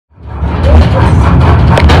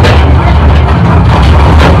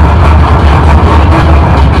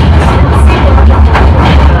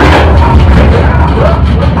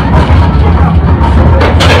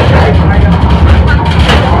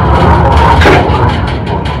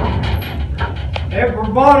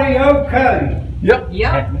okay? Yep.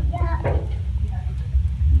 Yep.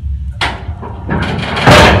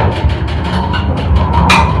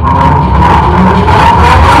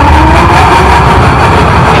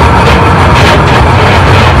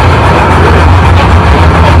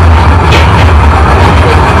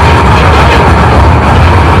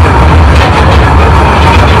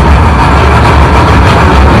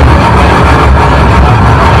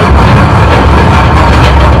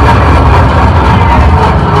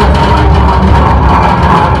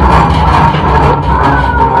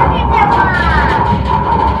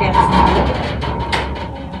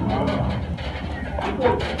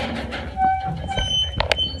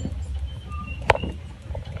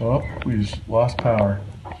 Oh, we just lost power.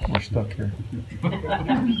 We're stuck here. No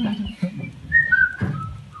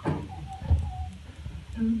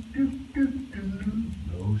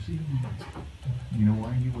ceiling. You know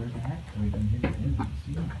why you wear the hat? So you don't hit the end of the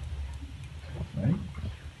ceiling. Right?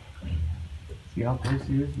 See how close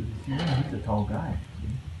he is to the ceiling? He's a tall guy. See?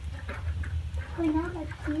 We're not up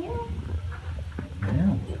here.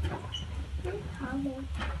 Yeah. We're taller.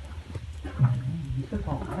 He's a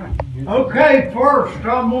tall guy. Okay, first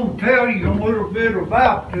I'm going to tell you a little bit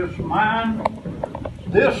about this mine.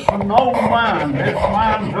 This is an old mine. This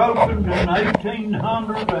mine's opened in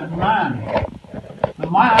 1890. The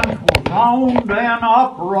mine was owned and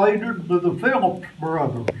operated by the Phillips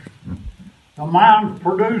brothers. The mine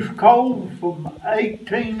produced coal from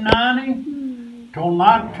 1890 till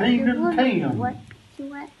 1910. What?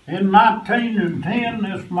 In 1910,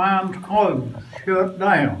 this mine's closed, shut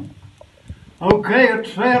down. Okay, it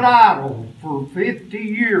sat idle for 50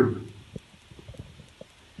 years.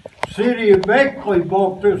 City of Beckley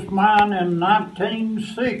bought this mine in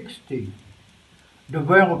 1960,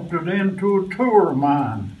 developed it into a tour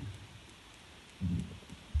mine.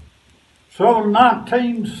 So in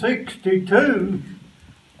 1962,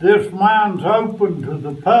 this mine's open to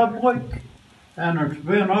the public, and it's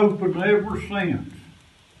been open ever since.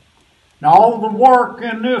 Now all the work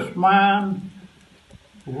in this mine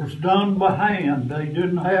was done by hand. They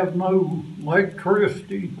didn't have no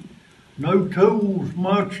electricity, no tools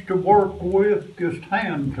much to work with, just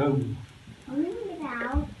hand tools.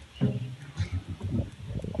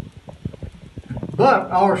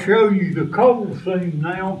 But I'll show you the coal seam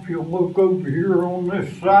now if you'll look over here on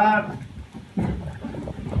this side.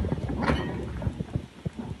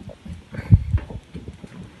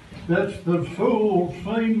 That's the full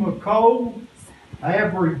seam of coal.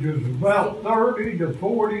 Average is about 30 to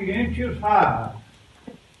 40 inches high.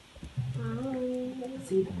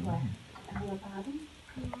 See the black on the bottom?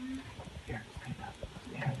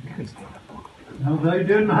 Now, they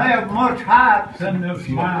didn't have much height in this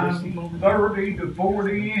mine, 30 to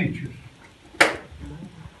 40 inches.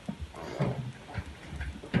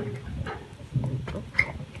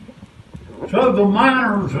 So the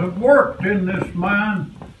miners that worked in this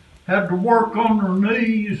mine had to work on their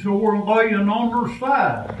knees or laying on their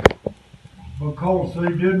side because they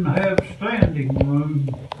didn't have standing room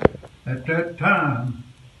at that time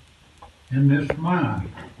in this mine.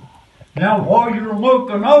 Now, while you're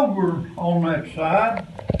looking over on that side,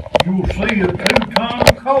 you'll see a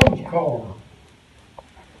 2-ton coal car.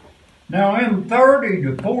 Now, in 30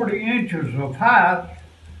 to 40 inches of height,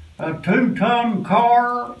 a 2-ton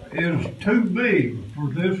car is too big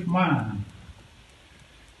for this mine.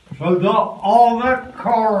 So all that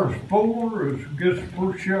car's for is just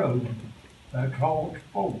for show. That's all it's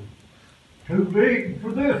for. Too big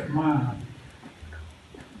for this mine.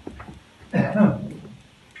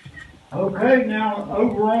 Okay, now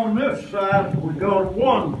over on this side we got a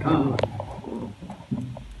 1-ton.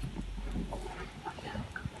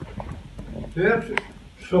 It's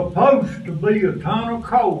supposed to be a ton of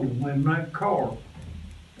coal in that car.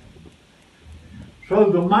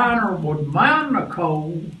 So the miner would mine the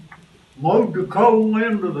coal, load the coal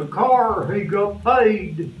into the car. He got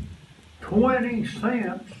paid 20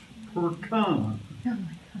 cents per ton.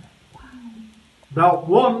 About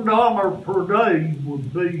 $1 per day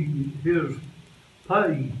would be his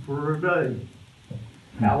pay for a day.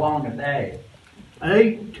 How long a day?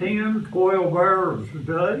 8, 10, 12 hours a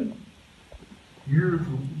day. You're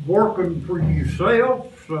working for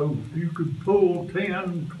yourself, so if you could pull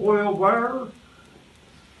 10, 12 hours,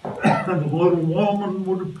 the little woman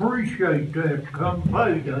would appreciate that come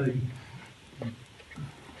payday.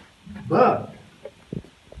 But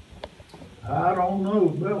I don't know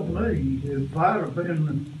about me. If I'd have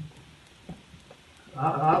been,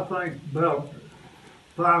 I think about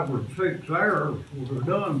 5 or 6 hours would have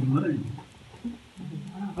done me.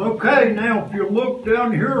 Okay, now if you look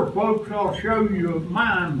down here, folks, I'll show you a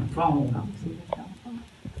mine phone.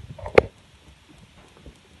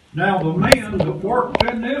 Now, the men that worked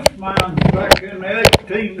in this mine back in the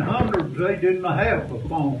 1800s, they didn't have a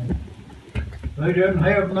phone. They didn't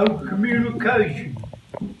have no communication.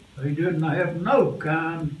 They didn't have no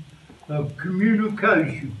kind of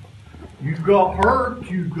communication. You got hurt,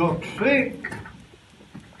 you got sick,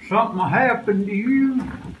 something happened to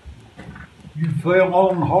you, you fell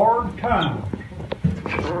on hard times.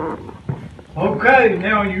 Okay,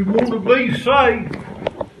 now you want to be safe.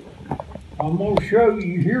 I'm going to show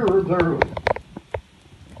you here their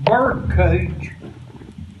bird cage.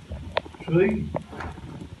 See?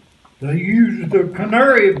 They use the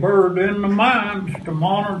canary bird in the mines to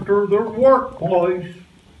monitor their workplace.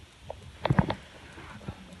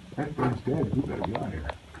 That bird's dead. We better get out of here.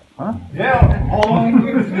 Huh? Yeah, as long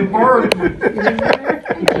as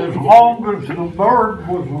the bird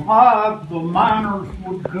was alive, the miners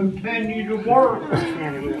would continue to work.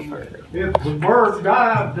 If the bird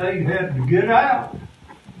died, they had to get out,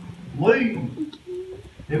 leave.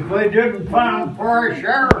 If they didn't find fresh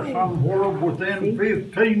air somewhere within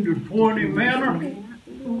 15 to 20 minutes,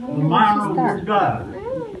 the miner would die.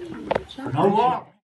 No luck.